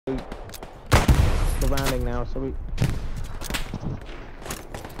surrounding now, so we...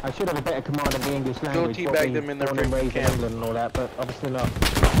 I should have a better command of the English language. Go teabag them in their freaking camp. England and all that, but obviously not.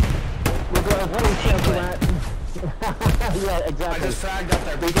 We've got a very circle that... yeah, exactly. I just fragged up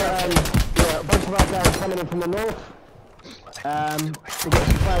there. We got yeah, a bunch of our guys coming in from the north. We got some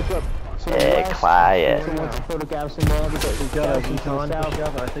fire drop to the west. Quiet. Someone to fill the garrison there. We got some garrison to the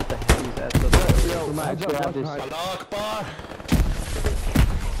south. I think the heavy's at the... We might actually have this. Allah Akbar!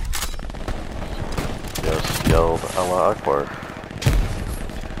 Just yelled Allah Akbar.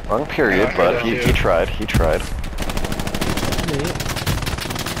 Wrong period, but he tried. He tried.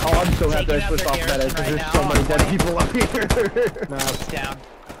 Oh, I'm so happy I switched off that because there's so many dead people up here. No, It's down.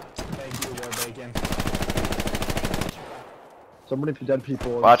 Thank you there, Bacon. So many dead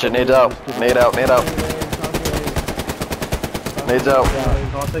people. Watch it, nades out. Nade out, nade out. Nades out. Yeah,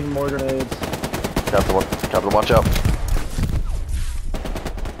 tossing more grenades. Captain, watch out.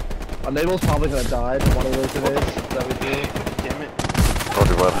 A Naval's probably gonna die from one of those grenades that we do. Damn it. Told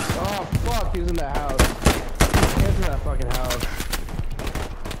you what. oh fuck, he's in that house. He's in that fucking house.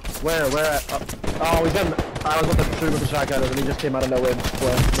 Where at? Oh, he's in. I was with the tree with the shotgun and he just came out of nowhere and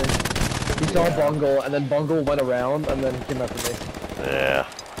flashed me. He saw Bungle and then Bungle went around and then he came after me. Yeah.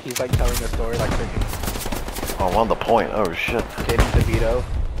 He's like telling the story like freaking Oh, I'm on the point. Oh shit. Katie DeVito.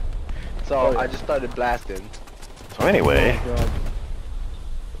 So Oh, yeah. I just started blasting. So anyway, Oh, God.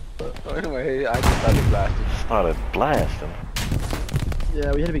 So anyway, I just started blasting. started blasting.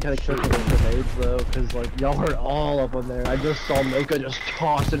 Yeah, we had to be kind of careful with grenades though, because like y'all were all up on there. I just saw Mako just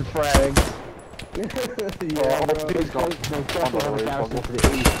tossing frags. Yeah, bro. There's definitely a garrison to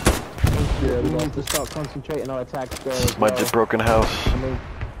the east. Yeah, we need to start concentrating our attacks there as My well. broken house. I mean,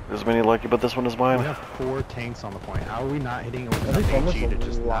 There's many like it, but this one is We mine. have 4 tanks on the point. How are we not hitting it with I think enough almost HE to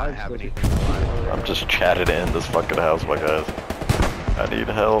just not alive, have so anything alive? I'm just chatted in this fucking house, my guys. I need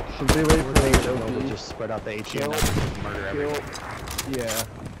help. So be ready for the We'll just spread out the HE and just murder everyone. yeah,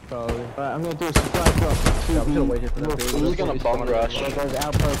 probably. Alright, I'm gonna do a supply drop to I'm the gonna wait here for that dude. Who's gonna bum rush? where those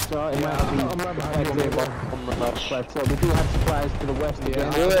outposts are. It might not be effective, but we do have supplies to the west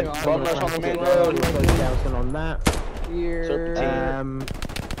again. Do it. Bum rush on the main road. Garrison on that.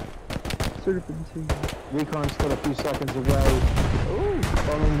 Serpentine. Recon's still a few seconds away. Ooh,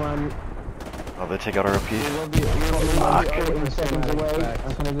 bombing run. Oh, they take out our OP. 14 seconds away.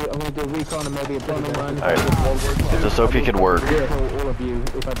 I'm gonna do a recon and maybe a bombing run. Alright. If this OP could work. All of you,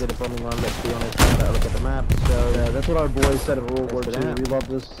 if I did a bombing run, let's be honest, I better look at the map. So Yeah, that's what our boys said in World War II. that. We love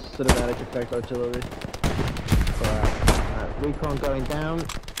this cinematic effect artillery. recon going down.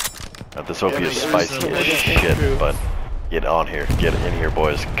 This OP is spicy as shit, but get on here. Get in here,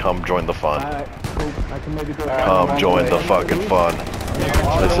 boys. Come join the fun. Alright, cool. I can maybe do a Come join the fucking fun.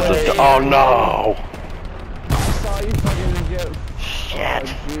 This is a... Oh no! Shit.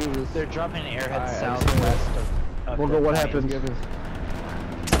 They're dropping airheads southwest of We'll the go, what plane. happened?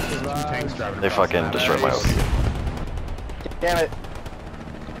 2 tanks driving They across fucking the map. destroyed my OP. Damn it.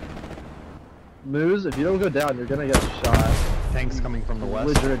 Moose, if you don't go down, you're gonna get shot. Tanks coming from the west.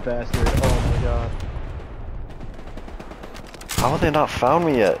 Belligerent bastard. Oh my god. How have they not found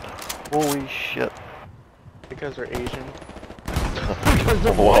me yet? Holy shit. Because they're Asian.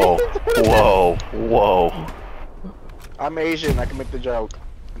 Whoa. Whoa. Whoa. I'm Asian, I can make the joke.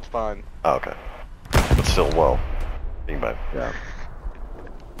 It's fine. Oh, okay. But still, whoa. Being bad. Yeah.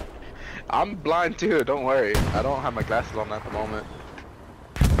 I'm blind too, don't worry. I don't have my glasses on at the moment.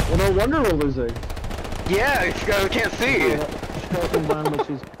 Well, no wonder we're losing. Yeah, it's because we can't see. Shorten run, which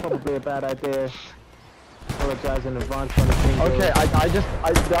is probably a bad idea. Apologize in advance on the thing. Okay,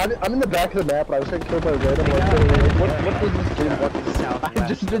 I'm in the back of the map, and I was getting killed by red. I'm like, what was this game? What? I've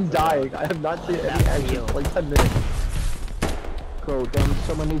just been dying. I have not seen any action for like 10 minutes. Cool, then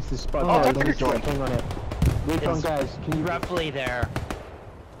someone needs to spot Oh, that. that's Needs to good. ping on it. Recon It's guys, can you... roughly there.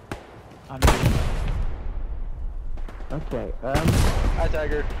 Okay, Hi,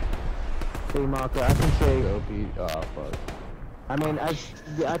 Tiger. B marker, I can see. Fuck. I mean, I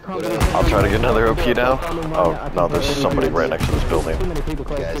can't really... I'll try to get another OP now. Oh, no, there's somebody right next to this building. Too many people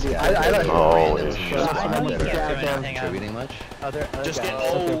close to the... I don't Holy shit. I know you Can't can't do anything. Contributing much? Just get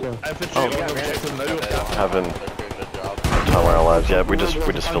Having time of our lives. Yeah, we just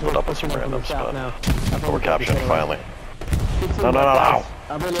filled it up with some randoms, but we're capturing finally. No.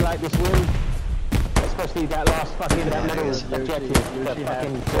 I really like this win. Especially that last fucking that middle objective. That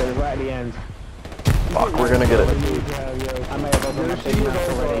fucking right at the end. Fuck, we're gonna get it. I may have opened my big mouth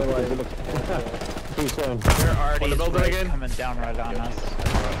already because it looks too soon. They're already coming down right on us.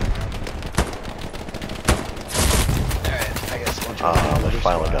 Alright, I guess one Ah, they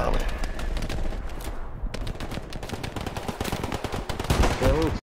finally got me.